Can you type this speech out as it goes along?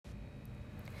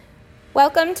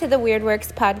Welcome to the Weird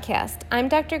Works podcast. I'm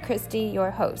Dr. Christy,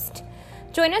 your host.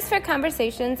 Join us for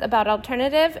conversations about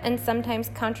alternative and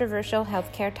sometimes controversial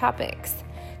healthcare topics.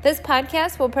 This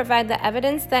podcast will provide the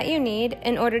evidence that you need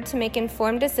in order to make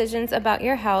informed decisions about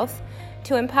your health,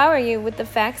 to empower you with the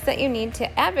facts that you need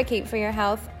to advocate for your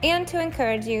health, and to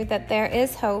encourage you that there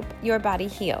is hope your body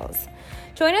heals.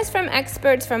 Join us from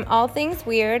experts from all things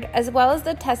weird, as well as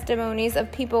the testimonies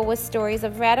of people with stories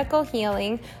of radical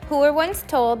healing who were once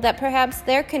told that perhaps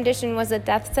their condition was a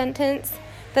death sentence,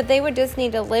 that they would just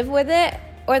need to live with it,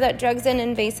 or that drugs and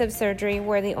invasive surgery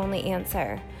were the only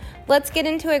answer. Let's get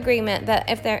into agreement that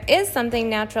if there is something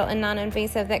natural and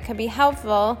non-invasive that could be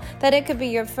helpful, that it could be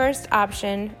your first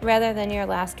option rather than your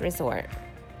last resort.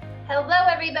 Hello,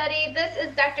 everybody. This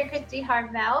is Dr. Christy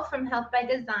Harvell from Health by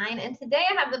Design, and today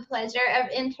I have the pleasure of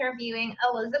interviewing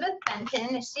Elizabeth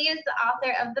Benton. She is the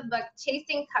author of the book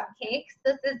Chasing Cupcakes.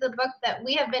 This is the book that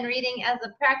we have been reading as a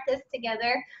practice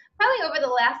together probably over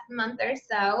the last month or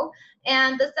so,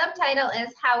 and the subtitle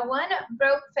is How One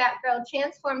Broke Fat Girl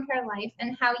Transformed Her Life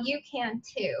and How You Can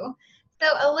Too. So,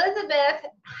 Elizabeth,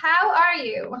 how are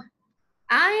you?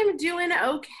 I'm doing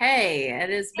okay.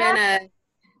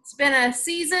 It's been a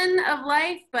season of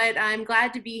life, but I'm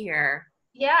glad to be here.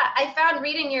 Yeah, I found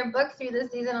reading your book through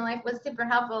this season of life was super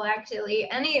helpful, actually.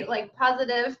 Any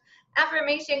positive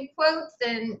affirmation quotes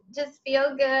and just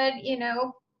feel good,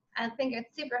 I think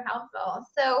it's super helpful.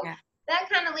 So That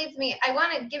kind of leads me, I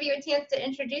want to give you a chance to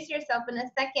introduce yourself in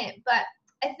a second, but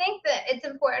I think that it's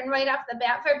important right off the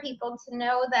bat for people to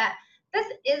know that this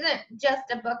isn't just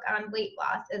a book on weight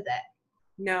loss, is it?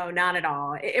 No, not at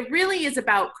all. It really is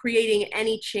about creating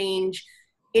any change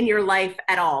in your life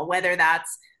at all, whether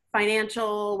that's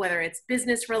financial, whether it's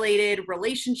business related,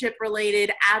 relationship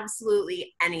related,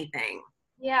 absolutely anything.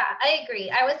 Yeah, I agree.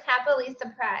 I was happily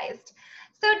surprised.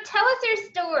 So tell us your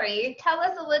story. Tell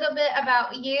us a little bit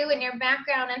about you and your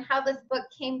background and how this book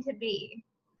came to be.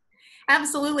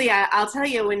 Absolutely. I'll tell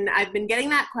you, when I've been getting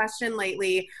that question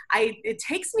lately, it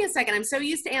takes me a second. I'm so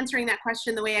used to answering that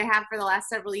question the way I have for the last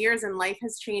several years, and life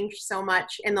has changed so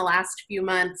much in the last few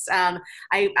months.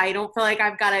 I don't feel like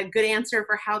I've got a good answer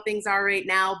for how things are right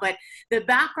now, but the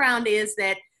background is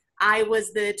that I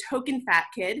was the token fat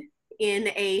kid in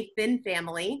a thin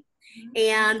family.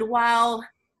 And while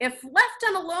if left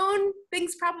on alone,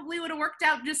 things probably would have worked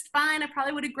out just fine. I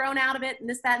probably would have grown out of it and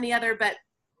this, that, and the other, but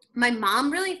my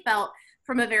mom really felt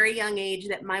from a very young age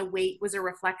that my weight was a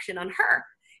reflection on her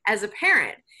as a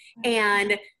parent.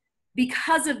 And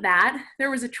because of that,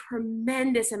 there was a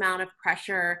tremendous amount of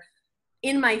pressure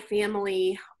in my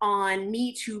family on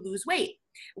me to lose weight,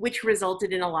 which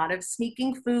resulted in a lot of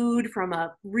sneaking food from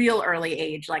a real early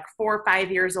age, like 4 or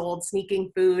 5 years old,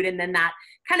 sneaking food. And then that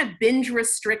kind of binge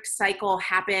restrict cycle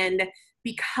happened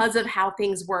because of how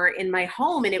things were in my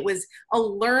home. And it was a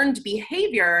learned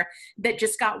behavior that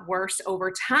just got worse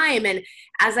over time. And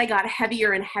as I got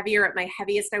heavier and heavier, at my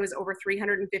heaviest, I was over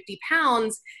 350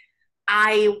 pounds.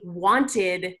 I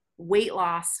wanted weight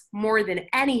loss more than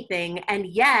anything. And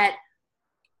yet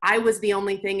I was the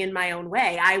only thing in my own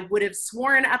way. I would have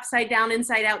sworn upside down,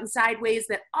 inside out, and sideways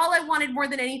that all I wanted more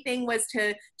than anything was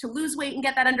to lose weight and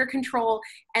get that under control.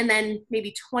 And then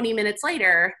maybe 20 minutes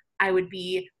later, I would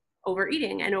be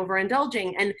overeating and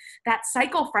overindulging. And that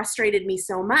cycle frustrated me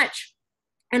so much.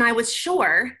 And I was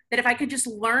sure that if I could just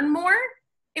learn more,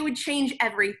 it would change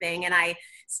everything. And I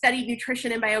studied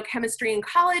nutrition and biochemistry in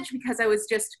college because I was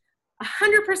just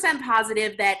 100%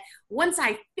 positive that once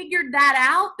I figured that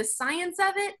out, the science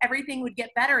of it, everything would get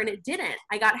better. And it didn't.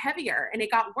 I got heavier and it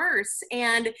got worse.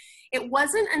 And it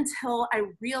wasn't until I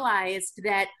realized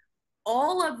that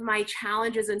all of my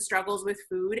challenges and struggles with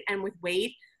food and with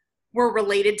weight were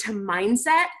related to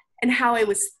mindset and how I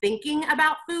was thinking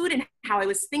about food and how I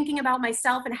was thinking about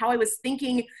myself and how I was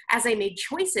thinking as I made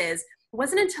choices. It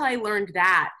wasn't until I learned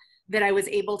that I was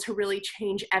able to really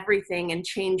change everything and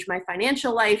change my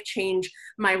financial life, change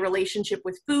my relationship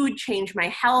with food, change my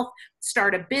health,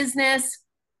 start a business.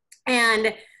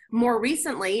 And more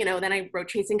recently, then I wrote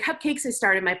Chasing Cupcakes. I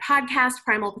started my podcast,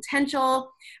 Primal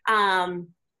Potential.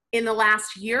 In the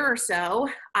last year or so,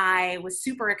 I was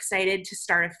super excited to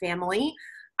start a family.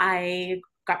 I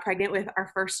got pregnant with our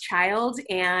first child,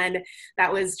 and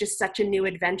that was just such a new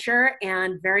adventure.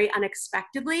 And very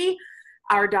unexpectedly,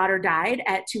 our daughter died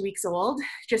at 2 weeks old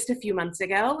just a few months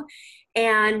ago.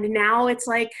 And now it's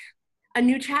like a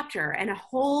new chapter and a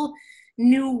whole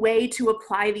new way to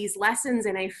apply these lessons.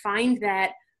 And I find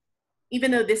that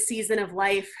even though this season of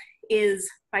life is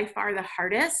by far the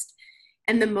hardest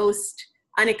and the most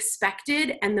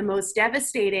unexpected and the most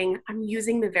devastating, I'm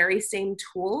using the very same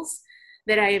tools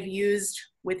that I have used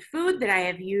with food, that I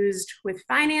have used with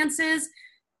finances,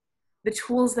 the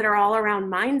tools that are all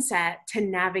around mindset to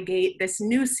navigate this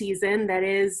new season that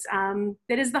is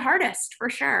the hardest for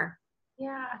sure.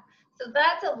 Yeah. So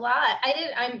that's a lot.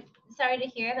 I'm sorry to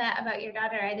hear that about your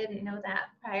daughter. I didn't know that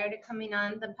prior to coming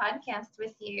on the podcast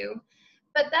with you.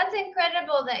 But that's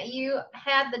incredible that you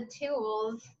had the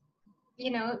tools,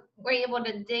 were able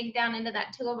to dig down into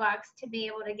that toolbox to be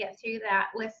able to get through that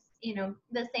with,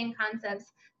 the same concepts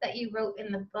that you wrote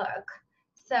in the book.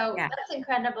 So Yeah. that's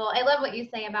incredible. I love what you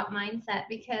say about mindset,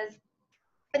 because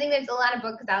I think there's a lot of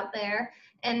books out there,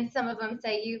 and some of them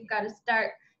say you've got to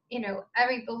start,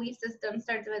 every belief system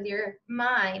starts with your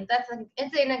mind.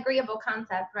 It's an agreeable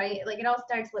concept, right? Like it all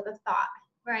starts with a thought,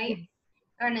 right?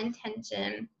 Or an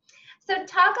intention. So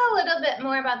talk a little bit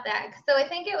more about that. So I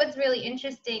think it was really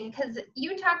interesting because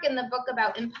you talk in the book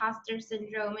about imposter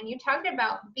syndrome, and you talked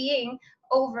about being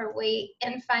overweight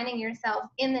and finding yourself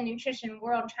in the nutrition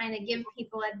world trying to give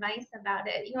people advice about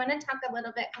it. You want to talk a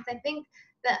little bit, because I think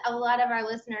that a lot of our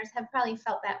listeners have probably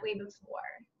felt that way before.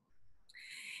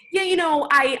 Yeah,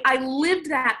 I lived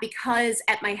that, because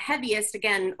at my heaviest,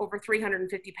 again, over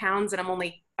 350 pounds, and I'm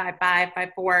only 5'5",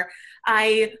 5'4",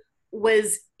 I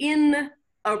was in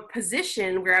a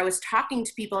position where I was talking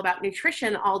to people about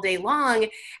nutrition all day long,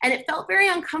 and it felt very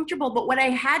uncomfortable. But what I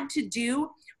had to do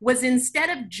was, instead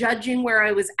of judging where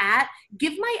I was at,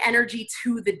 give my energy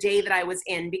to the day that I was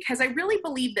in, because I really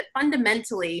believe that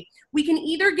fundamentally we can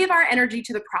either give our energy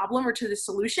to the problem or to the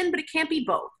solution, but it can't be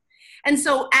both. And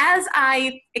so as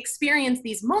I experienced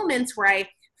these moments where I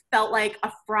felt like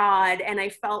a fraud and I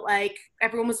felt like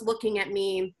everyone was looking at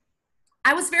me,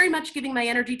 I was very much giving my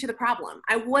energy to the problem.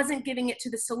 I wasn't giving it to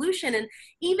the solution. And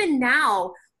even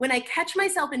now, when I catch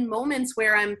myself in moments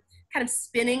where I'm kind of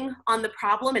spinning on the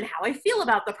problem and how I feel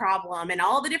about the problem and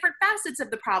all the different facets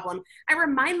of the problem, I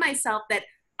remind myself that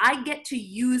I get to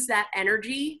use that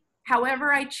energy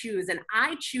however I choose, and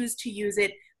I choose to use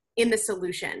it in the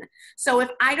solution. So if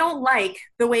I don't like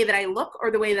the way that I look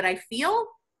or the way that I feel,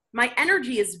 my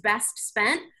energy is best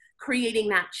spent creating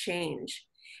that change.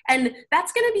 And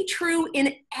that's going to be true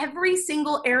in every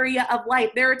single area of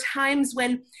life. There are times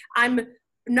when I'm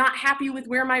not happy with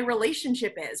where my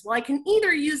relationship is. Well, I can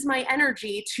either use my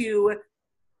energy to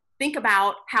think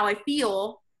about how I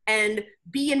feel and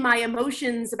be in my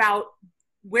emotions about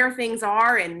where things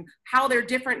are and how they're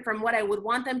different from what I would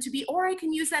want them to be, or I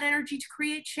can use that energy to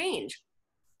create change.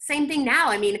 Same thing now.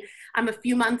 I mean, I'm a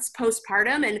few months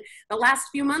postpartum, and the last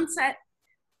few months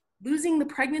losing the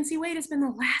pregnancy weight has been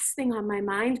the last thing on my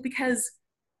mind, because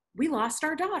we lost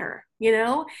our daughter,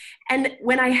 And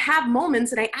when I have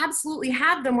moments, and I absolutely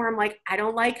have them, where I'm like, I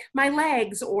don't like my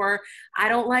legs, or I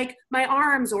don't like my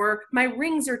arms, or my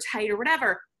rings are tight, or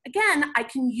whatever. Again, I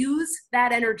can use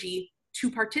that energy to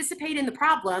participate in the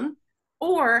problem,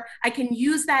 or I can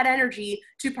use that energy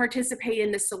to participate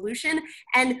in the solution.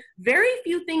 And very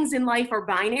few things in life are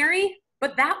binary,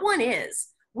 but that one is.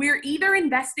 We're either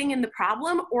investing in the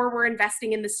problem or we're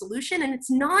investing in the solution. And it's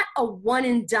not a one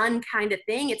and done kind of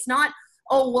thing. It's not,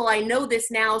 oh, well, I know this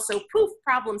now, so poof,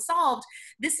 problem solved.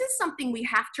 This is something we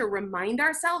have to remind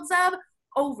ourselves of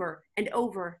over and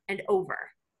over and over.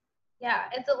 Yeah,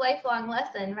 it's a lifelong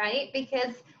lesson, right?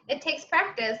 Because it takes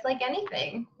practice like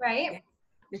anything, right? Yeah,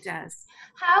 it does.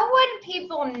 How would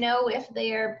people know if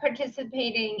they're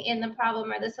participating in the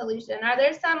problem or the solution? Are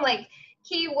there some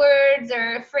keywords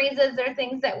or phrases or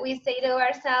things that we say to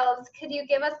ourselves? Could you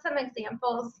give us some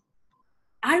examples?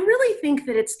 I really think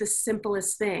that it's the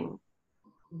simplest thing.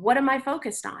 What am I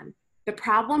focused on? The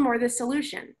problem or the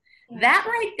solution? Yeah. That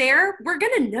right there, we're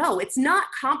going to know. It's not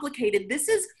complicated. This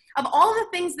is, of all the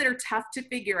things that are tough to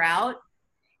figure out,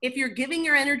 if you're giving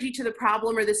your energy to the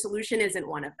problem or the solution isn't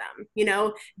one of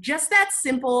them. Just that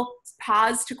simple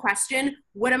pause to question,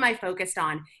 what am I focused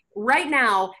on? Right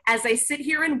now, as I sit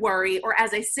here and worry, or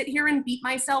as I sit here and beat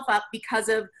myself up because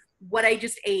of what I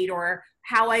just ate, or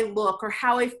how I look, or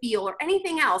how I feel, or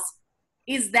anything else,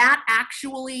 is that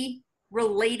actually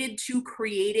related to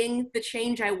creating the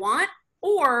change I want?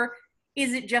 Or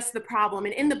is it just the problem?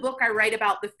 And in the book, I write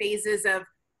about the phases of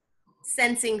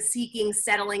sensing, seeking,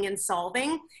 settling, and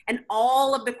solving. And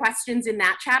all of the questions in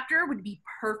that chapter would be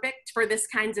perfect for this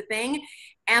kinds of thing.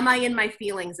 Am I in my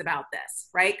feelings about this,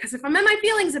 right? Because if I'm in my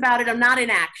feelings about it, I'm not in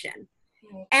action.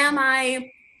 Am I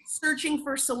searching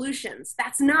for solutions?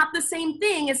 That's not the same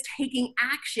thing as taking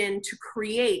action to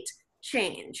create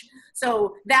change.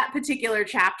 So that particular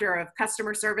chapter of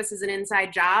customer service as an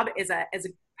inside job is a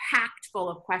packed full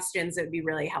of questions that would be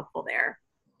really helpful there.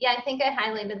 Yeah, I think I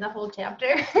highlighted the whole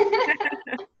chapter.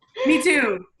 Me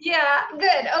too. Yeah,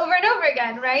 good. Over and over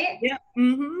again, right? Yeah.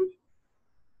 Mm-hmm.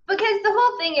 Because the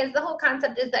whole thing is, the whole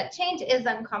concept is that change is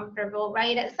uncomfortable,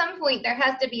 right? At some point, there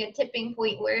has to be a tipping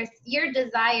point where your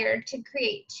desire to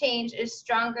create change is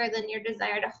stronger than your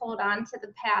desire to hold on to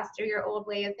the past or your old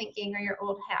way of thinking or your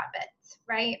old habits,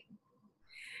 right?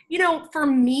 You know, for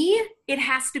me, it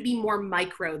has to be more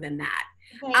micro than that.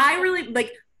 Okay. I really,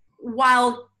 like,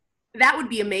 while that would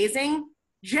be amazing,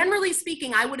 generally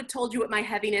speaking, I would have told you at my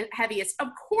heaviest. Of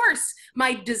course,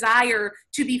 my desire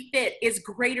to be fit is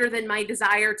greater than my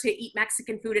desire to eat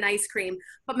Mexican food and ice cream,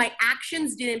 but my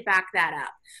actions didn't back that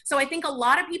up. So I think a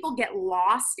lot of people get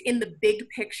lost in the big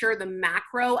picture, the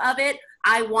macro of it.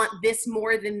 I want this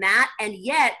more than that. And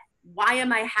yet, why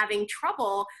am I having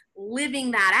trouble living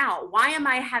that out? Why am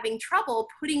I having trouble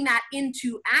putting that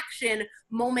into action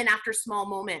moment after small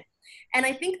moment? And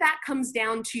I think that comes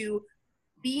down to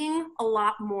being a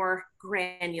lot more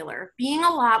granular, being a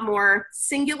lot more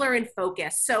singular and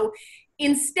focused. So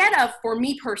instead of, for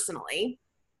me personally,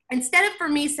 instead of for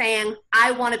me saying,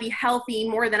 I want to be healthy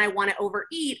more than I want to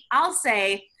overeat, I'll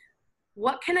say,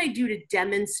 what can I do to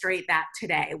demonstrate that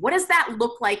today? What does that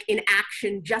look like in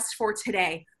action just for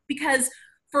today? Because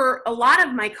for a lot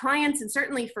of my clients, and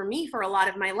certainly for me for a lot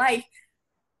of my life,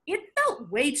 it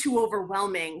felt way too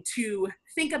overwhelming to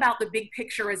think about the big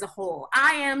picture as a whole.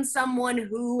 I am someone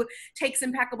who takes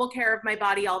impeccable care of my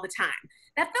body all the time.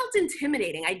 That felt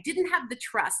intimidating. I didn't have the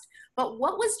trust. But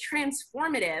what was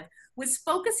transformative was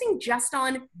focusing just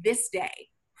on this day.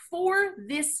 For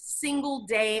this single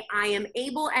day, I am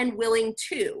able and willing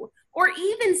to. Or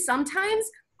even sometimes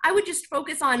I would just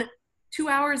focus on 2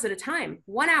 hours at a time,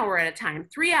 1 hour at a time,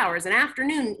 3 hours, an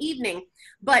afternoon, evening.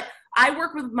 But I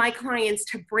work with my clients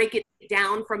to break it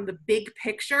down from the big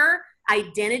picture,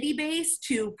 identity based,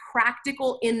 to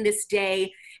practical in this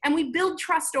day. And we build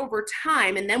trust over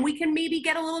time. And then we can maybe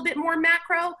get a little bit more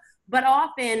macro, but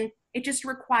often it just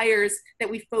requires that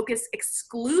we focus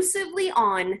exclusively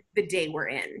on the day we're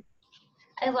in.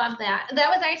 I love that. That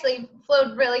was actually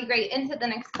flowed really great into the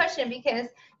next question, because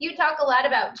you talk a lot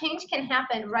about change can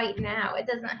happen right now. It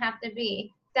doesn't have to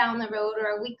be down the road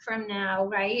or a week from now,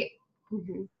 right?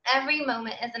 Mm-hmm. Every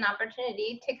moment is an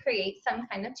opportunity to create some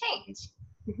kind of change.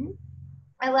 Mm-hmm.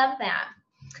 I love that.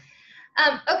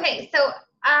 Okay, so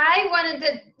I wanted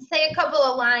to say a couple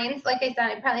of lines. Like I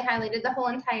said, I probably highlighted the whole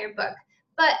entire book.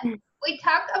 But we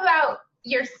talk about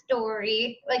your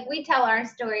story, like we tell our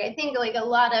story. I think like a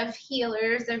lot of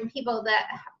healers and people that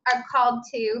are called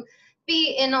to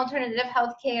be in alternative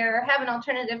healthcare, have an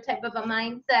alternative type of a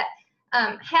mindset,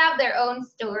 have their own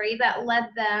story that led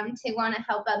them to want to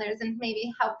help others and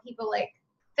maybe help people like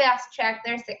fast track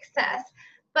their success.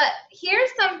 But here's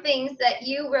some things that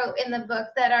you wrote in the book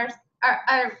that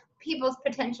are people's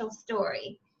potential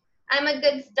story. I'm a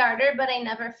good starter, but I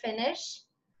never finish.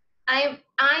 I'm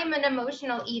an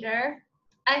emotional eater.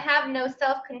 I have no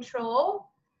self-control.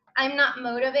 I'm not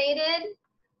motivated.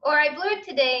 Or I blew it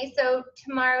today, so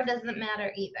tomorrow doesn't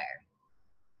matter either.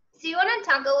 So you want to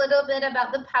talk a little bit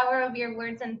about the power of your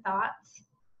words and thoughts?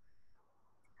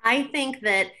 I think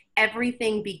that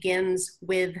everything begins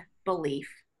with belief.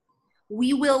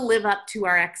 We will live up to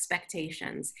our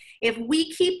expectations. If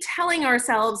we keep telling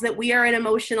ourselves that we are an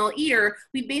emotional eater,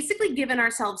 we've basically given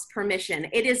ourselves permission.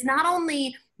 It is not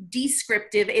only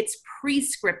descriptive, it's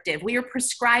prescriptive. We are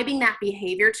prescribing that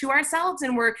behavior to ourselves,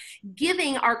 and we're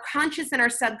giving our conscious and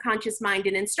our subconscious mind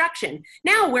an instruction.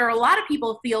 Now, where a lot of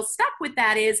people feel stuck with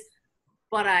that is,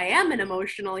 but I am an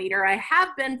emotional eater. I have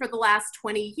been for the last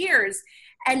 20 years.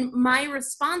 And my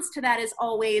response to that is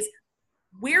always,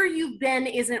 where you've been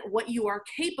isn't what you are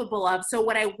capable of. So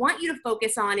what I want you to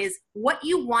focus on is what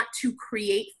you want to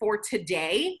create for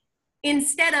today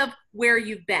instead of where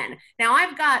you've been. Now,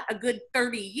 I've got a good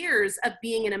 30 years of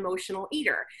being an emotional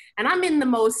eater, and I'm in the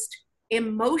most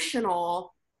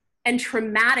emotional and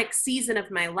traumatic season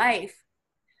of my life.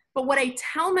 But what I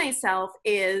tell myself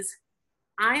is,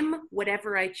 I'm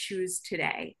whatever I choose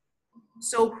today.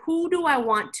 So who do I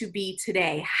want to be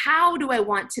today? How do I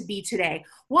want to be today?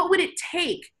 What would it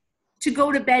take to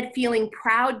go to bed feeling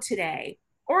proud today?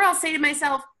 Or I'll say to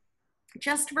myself,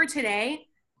 just for today,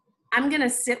 I'm going to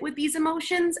sit with these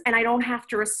emotions and I don't have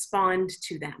to respond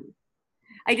to them.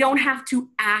 I don't have to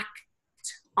act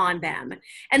on them.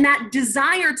 And that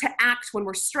desire to act when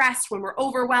we're stressed, when we're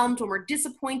overwhelmed, when we're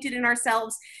disappointed in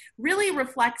ourselves really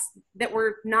reflects that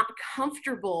we're not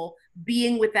comfortable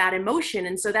being with that emotion.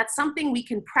 And so that's something we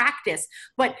can practice.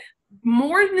 But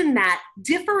more than that,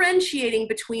 differentiating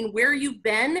between where you've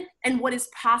been and what is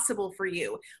possible for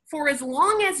you. For as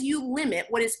long as you limit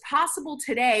what is possible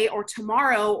today or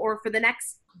tomorrow or for the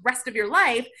next rest of your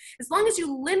life, as long as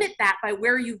you limit that by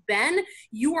where you've been,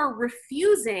 you are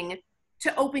refusing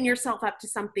to open yourself up to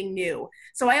something new.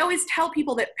 So I always tell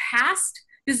people that past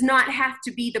does not have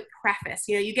to be the preface.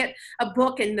 You know, you get a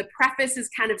book and the preface is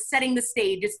kind of setting the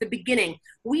stage. It's the beginning.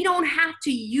 We don't have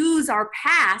to use our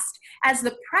past as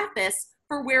the preface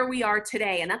for where we are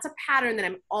today. And that's a pattern that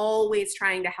I'm always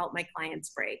trying to help my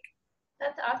clients break.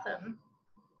 That's awesome.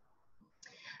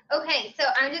 Okay, so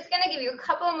I'm just going to give you a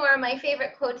couple more of my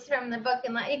favorite quotes from the book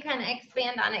and let you kind of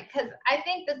expand on it, because I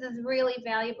think this is really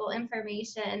valuable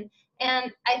information.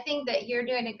 And I think that you're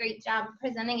doing a great job of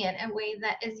presenting it in a way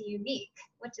that is unique,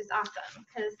 which is awesome,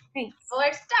 because people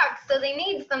are stuck, so they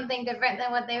need something different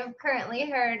than what they've currently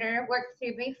heard or worked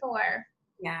through before.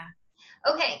 Yeah.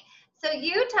 Okay, so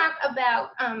you talk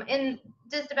about, in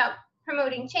just about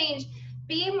promoting change,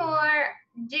 be more,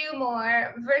 do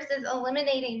more versus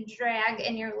eliminating drag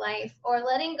in your life or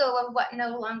letting go of what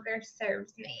no longer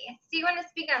serves me. So you want to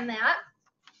speak on that?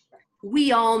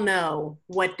 We all know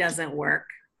what doesn't work.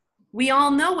 We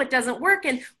all know what doesn't work.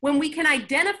 And when we can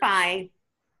identify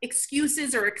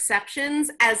excuses or exceptions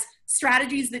as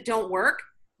strategies that don't work,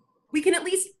 we can at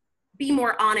least be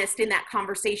more honest in that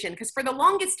conversation. Because for the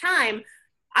longest time,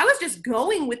 I was just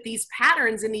going with these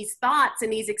patterns and these thoughts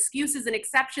and these excuses and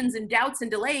exceptions and doubts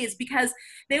and delays because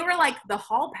they were like the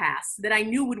hall pass that I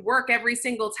knew would work every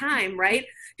single time, right?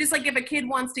 Just like if a kid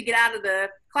wants to get out of the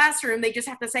classroom, they just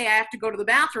have to say, I have to go to the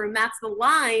bathroom. That's the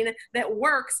line that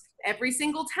works every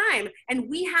single time. And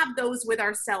we have those with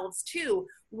ourselves too.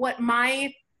 What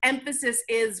my emphasis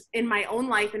is in my own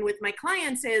life and with my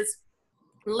clients is,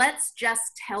 let's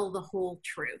just tell the whole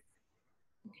truth.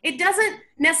 It doesn't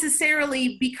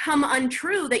necessarily become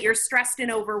untrue that you're stressed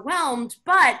and overwhelmed,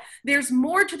 but there's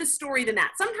more to the story than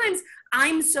that. Sometimes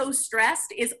I'm so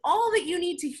stressed is all that you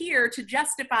need to hear to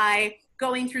justify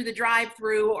going through the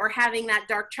drive-through or having that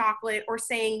dark chocolate or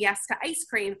saying yes to ice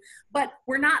cream, but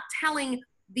we're not telling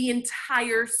the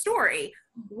entire story.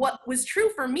 What was true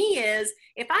for me is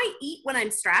if I eat when I'm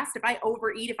stressed, if I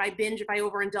overeat, if I binge, if I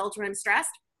overindulge when I'm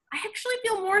stressed, I actually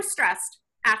feel more stressed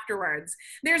afterwards.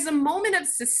 There's a moment of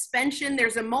suspension.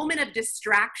 There's a moment of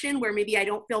distraction where maybe I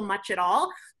don't feel much at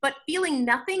all, but feeling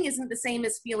nothing isn't the same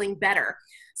as feeling better.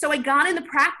 So I got in the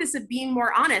practice of being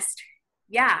more honest.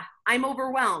 Yeah, I'm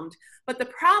overwhelmed, but the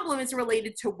problem is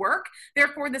related to work.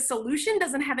 Therefore, the solution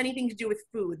doesn't have anything to do with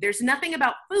food. There's nothing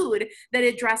about food that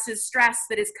addresses stress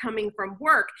that is coming from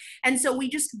work. And so we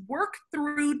just work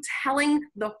through telling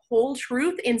the whole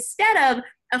truth instead of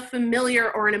a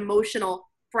familiar or an emotional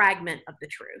fragment of the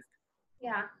truth.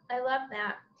 Yeah, I love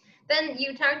that. Then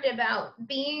you talked about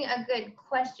being a good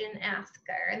question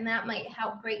asker, and that might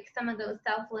help break some of those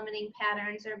self-limiting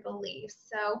patterns or beliefs.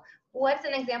 So what's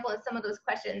an example of some of those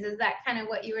questions? Is that kind of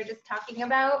what you were just talking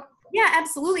about? Yeah,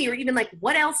 absolutely. Or even like,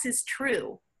 what else is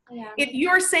true? Yeah. If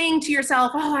you're saying to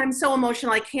yourself, oh, I'm so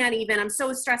emotional, I can't even, I'm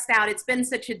so stressed out, it's been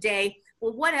such a day.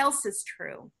 Well, what else is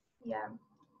true? Yeah.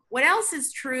 What else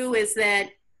is true is that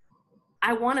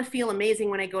I want to feel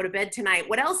amazing when I go to bed tonight.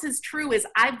 What else is true is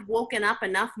I've woken up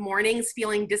enough mornings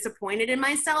feeling disappointed in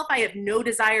myself. I have no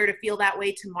desire to feel that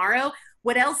way tomorrow.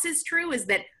 What else is true is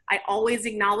that I always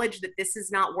acknowledge that this is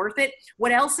not worth it.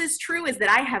 What else is true is that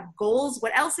I have goals.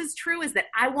 What else is true is that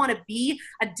I want to be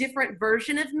a different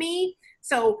version of me.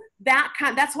 So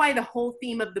that's why the whole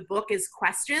theme of the book is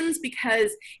questions,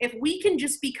 because if we can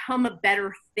just become a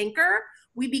better thinker,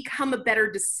 we become a better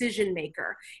decision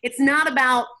maker. It's not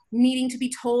about needing to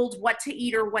be told what to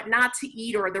eat or what not to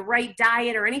eat or the right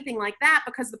diet or anything like that,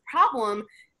 because the problem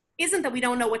isn't that we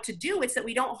don't know what to do, it's that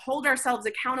we don't hold ourselves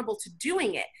accountable to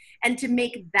doing it. And to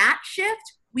make that shift,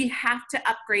 we have to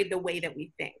upgrade the way that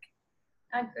we think.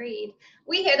 Agreed.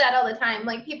 We hear that all the time.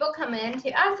 Like people come in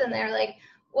to us and they're like,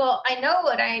 well, I know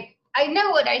what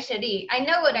I should eat. I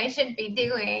know what I should be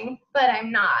doing, but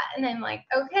I'm not. And I'm like,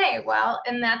 okay, well,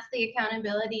 and that's the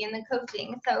accountability and the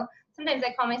coaching. So sometimes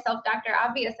I call myself Dr.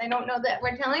 Obvious. I don't know that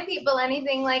we're telling people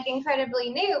anything like incredibly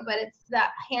new, but it's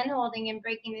that hand-holding and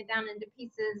breaking it down into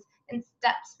pieces and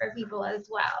steps for people as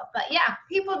well. But yeah,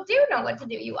 people do know what to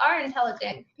do. You are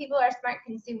intelligent. People are smart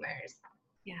consumers.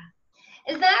 Yeah.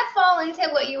 Does that fall into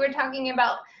what you were talking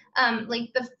about?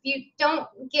 Like don't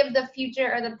give the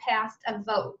future or the past a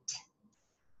vote.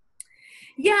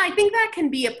 Yeah, I think that can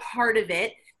be a part of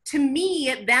it. To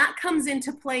me, that comes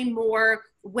into play more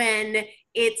when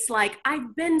it's like,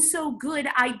 I've been so good,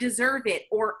 I deserve it,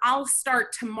 or I'll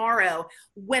start tomorrow.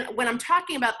 When I'm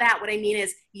talking about that, what I mean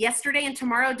is yesterday and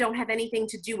tomorrow don't have anything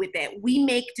to do with it. We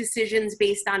make decisions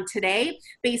based on today,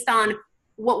 based on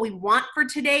what we want for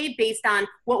today, based on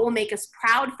what will make us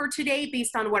proud for today,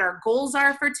 based on what our goals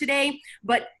are for today.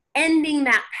 But ending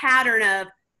that pattern of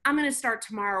I'm going to start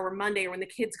tomorrow or Monday or when the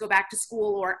kids go back to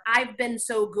school, or I've been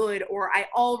so good, or I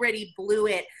already blew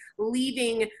it,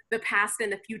 leaving the past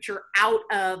and the future out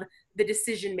of the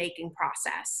decision-making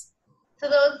process. So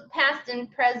those past and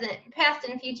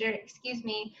future,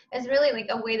 is really like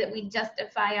a way that we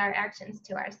justify our actions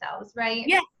to ourselves, right?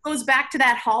 Yeah, it goes back to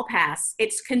that hall pass.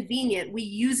 It's convenient. We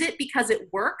use it because it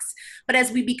works, but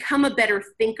as we become a better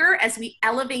thinker, as we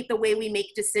elevate the way we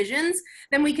make decisions,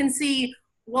 then we can see,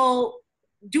 well,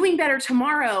 doing better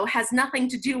tomorrow has nothing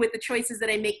to do with the choices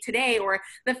that I make today, or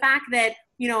the fact that,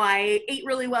 I ate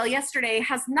really well yesterday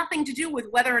has nothing to do with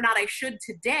whether or not I should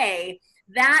today.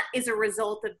 That is a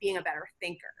result of being a better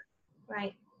thinker.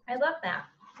 Right. I love that.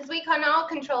 Because we can all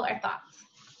control our thoughts.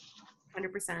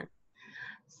 100%.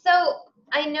 So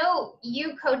I know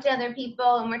you coach other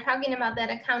people and we're talking about that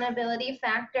accountability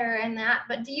factor and that,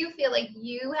 but do you feel like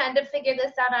you had to figure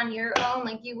this out on your own?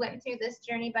 Like you went through this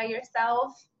journey by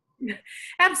yourself?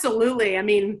 Absolutely. I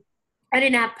mean, I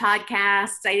didn't have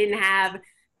podcasts. I didn't have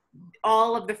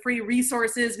all of the free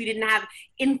resources. We didn't have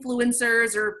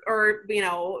influencers or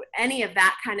any of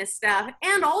that kind of stuff.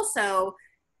 And also,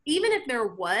 even if there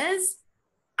was,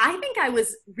 I think I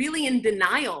was really in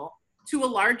denial to a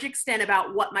large extent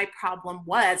about what my problem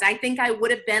was. I think I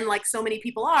would have been, like so many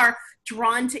people are,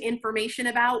 drawn to information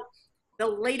about the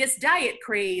latest diet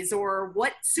craze or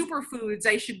what superfoods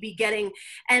I should be getting.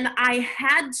 And I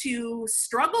had to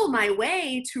struggle my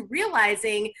way to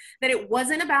realizing that it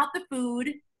wasn't about the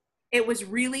food. It was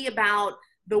really about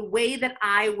the way that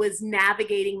I was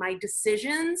navigating my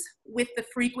decisions with the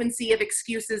frequency of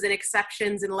excuses and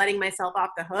exceptions and letting myself off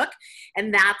the hook.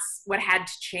 And that's what had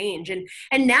to change. And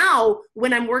now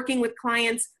when I'm working with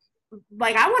clients,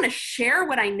 like I want to share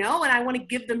what I know and I want to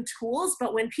give them tools.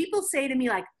 But when people say to me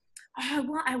like,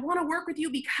 oh, I want to work with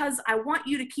you because I want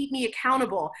you to keep me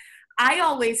accountable, I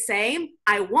always say,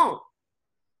 I won't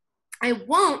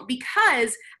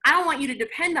because I don't want you to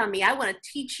depend on me. I want to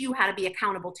teach you how to be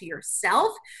accountable to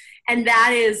yourself. And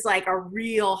that is like a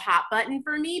real hot button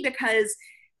for me because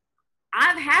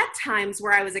I've had times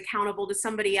where I was accountable to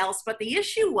somebody else, but the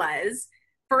issue was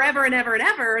forever and ever and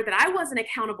ever that I wasn't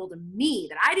accountable to me,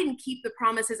 that I didn't keep the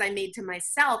promises I made to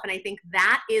myself. And I think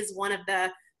that is one of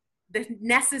the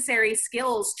necessary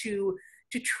skills to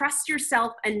trust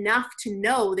yourself enough to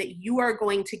know that you are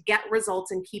going to get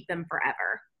results and keep them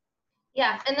forever.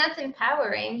 Yeah, and that's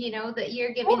empowering, that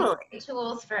you're giving the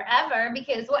tools forever,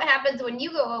 because what happens when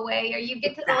you go away or you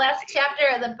get to the last chapter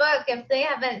of the book if they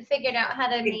haven't figured out how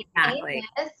to maintain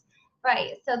this?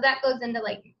 Right. So that goes into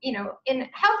in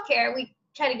healthcare, we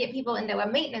try to get people into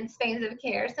a maintenance phase of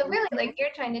care. So really like you're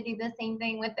trying to do the same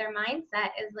thing with their mindset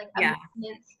is like a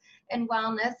maintenance and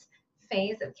wellness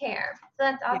phase of care. So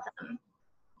that's awesome.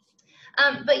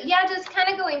 But yeah, just kind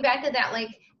of going back to that,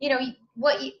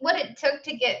 what it took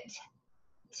to get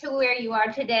to where you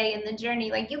are today in the journey.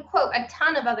 Like you quote a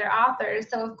ton of other authors.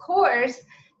 So of course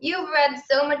you've read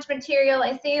so much material.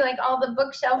 I see like all the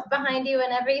bookshelf behind you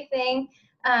and everything.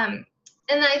 And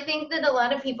I think that a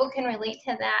lot of people can relate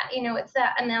to that. It's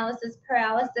that analysis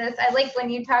paralysis. I like when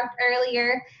you talked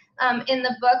earlier in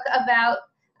the book about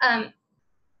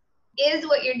is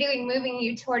what you're doing moving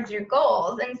you towards your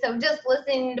goals? And so just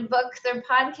listening to books or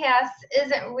podcasts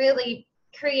isn't really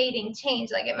creating change.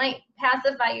 Like it might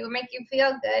pacify you or make you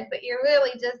feel good, but you're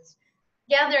really just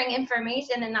gathering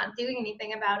information and not doing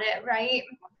anything about it, right?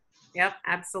 Yep,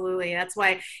 absolutely. That's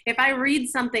why if I read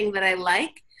something that I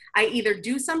like, I either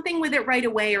do something with it right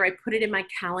away or I put it in my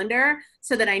calendar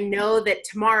so that I know that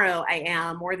tomorrow I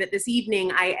am, or that this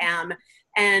evening I am.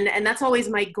 And that's always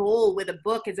my goal with a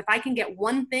book, is if I can get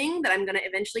one thing that I'm going to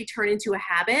eventually turn into a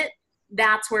habit,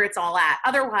 that's where it's all at.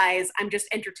 Otherwise, I'm just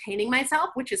entertaining myself,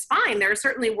 which is fine. There are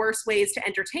certainly worse ways to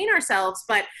entertain ourselves,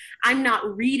 but I'm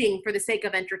not reading for the sake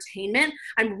of entertainment.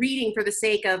 I'm reading for the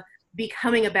sake of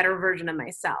becoming a better version of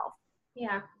myself.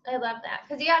 Yeah, I love that,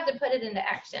 because you have to put it into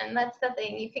action. That's the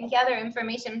thing. You can gather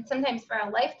information sometimes for a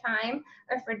lifetime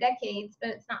or for decades, but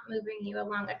it's not moving you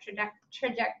along a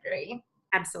trajectory.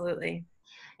 Absolutely.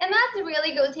 And that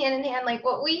really goes hand in hand. Like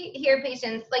what we hear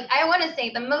patients, like I want to say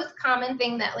the most common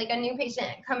thing that like a new patient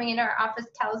coming into our office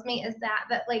tells me is that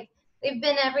like they've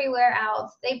been everywhere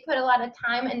else. They put a lot of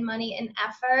time and money and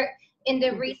effort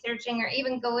into researching or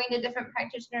even going to different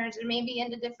practitioners or maybe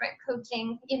into different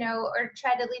coaching, or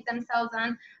try to lead themselves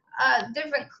on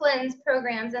different cleanse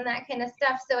programs and that kind of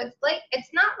stuff. So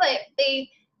it's not like they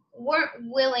weren't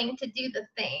willing to do the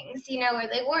things, or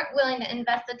they weren't willing to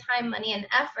invest the time, money, and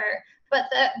effort. But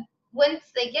once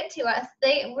they get to us,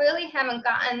 they really haven't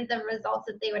gotten the results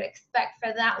that they would expect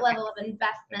for that level of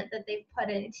investment that they've put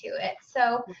into it.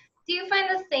 So do you find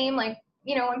the same, like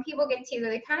when people get to,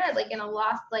 they're kind of like in a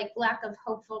lost, like lack of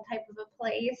hopeful type of a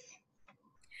place.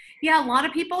 Yeah, a lot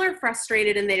of people are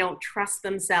frustrated and they don't trust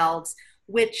themselves,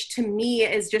 which to me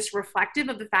is just reflective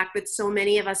of the fact that so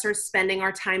many of us are spending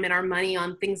our time and our money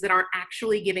on things that aren't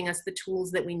actually giving us the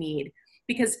tools that we need.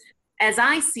 Because as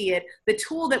I see it, the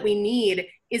tool that we need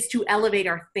is to elevate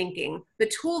our thinking.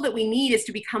 The tool that we need is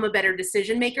to become a better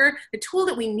decision maker. The tool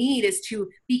that we need is to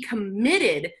be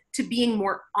committed to being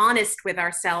more honest with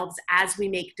ourselves as we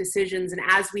make decisions and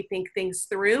as we think things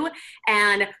through.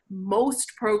 And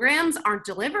most programs aren't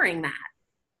delivering that.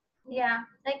 Yeah,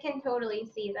 I can totally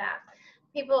see that.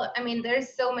 People,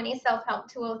 there's so many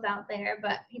self-help tools out there,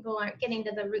 but people aren't getting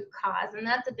to the root cause. And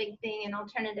that's a big thing in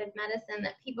alternative medicine,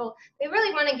 that people, they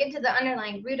really want to get to the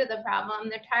underlying root of the problem.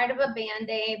 They're tired of a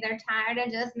Band-Aid. They're tired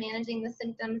of just managing the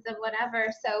symptoms of whatever.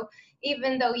 So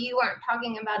even though you aren't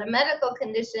talking about a medical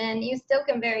condition, you still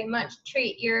can very much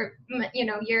treat your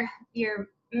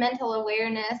mental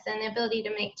awareness and the ability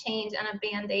to make change on a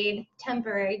Band-Aid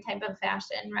temporary type of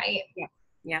fashion, right? Yeah.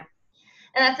 Yeah.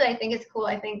 And that's what I think is cool.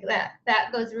 I think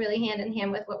that goes really hand in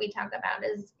hand with what we talk about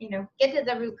is, get to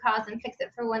the root cause and fix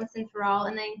it for once and for all,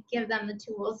 and then give them the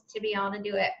tools to be able to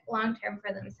do it long term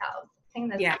for themselves. I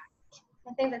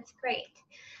think that's great.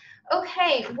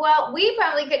 Okay, well, we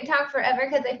probably could talk forever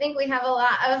because I think we have a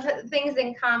lot of things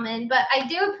in common, but I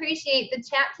do appreciate the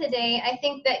chat today. I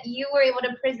think that you were able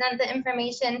to present the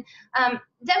information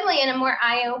definitely in a more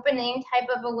eye-opening type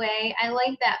of a way. I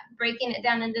like that, breaking it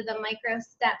down into the micro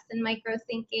steps and micro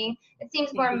thinking. It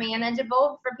seems more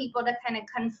manageable for people to kind of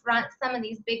confront some of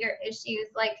these bigger issues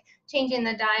like changing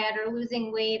the diet or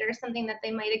losing weight or something that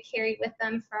they might have carried with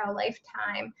them for a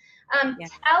lifetime.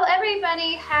 Tell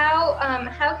everybody how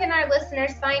can our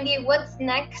listeners find you? What's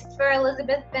next for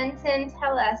Elizabeth Benton?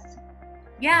 Tell us.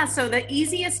 Yeah, so the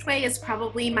easiest way is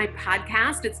probably my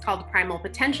podcast. It's called Primal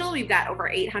Potential. We've got over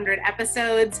 800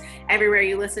 episodes everywhere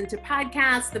you listen to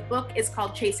podcasts. The book is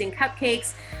called Chasing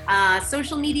Cupcakes.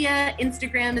 Social media,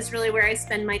 Instagram is really where I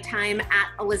spend my time, at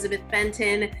Elizabeth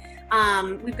Benton.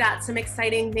 We've got some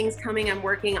exciting things coming. I'm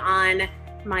working on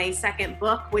my second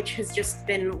book, which has just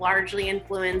been largely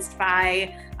influenced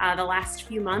by the last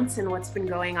few months and what's been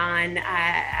going on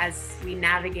as we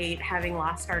navigate having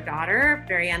lost our daughter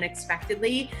very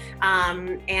unexpectedly.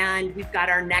 And we've got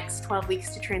our next 12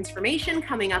 Weeks to Transformation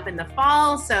coming up in the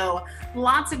fall. So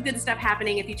lots of good stuff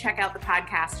happening. If you check out the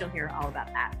podcast, you'll hear all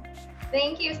about that.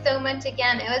 Thank you so much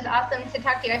again. It was awesome to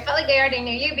talk to you. I felt like I already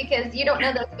knew you because you don't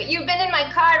know this, but you've been in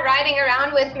my car riding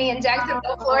around with me in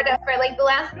Jacksonville, Florida for like the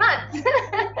last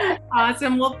month.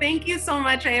 Awesome. Well, thank you so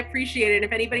much. I appreciate it.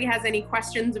 If anybody has any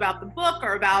questions about the book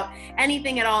or about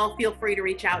anything at all, feel free to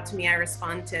reach out to me. I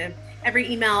respond to every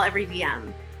email, every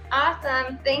DM.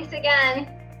 Awesome. Thanks again.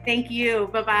 Thank you.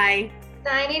 Bye-bye.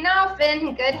 Signing off,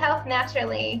 and good health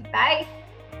naturally. Bye.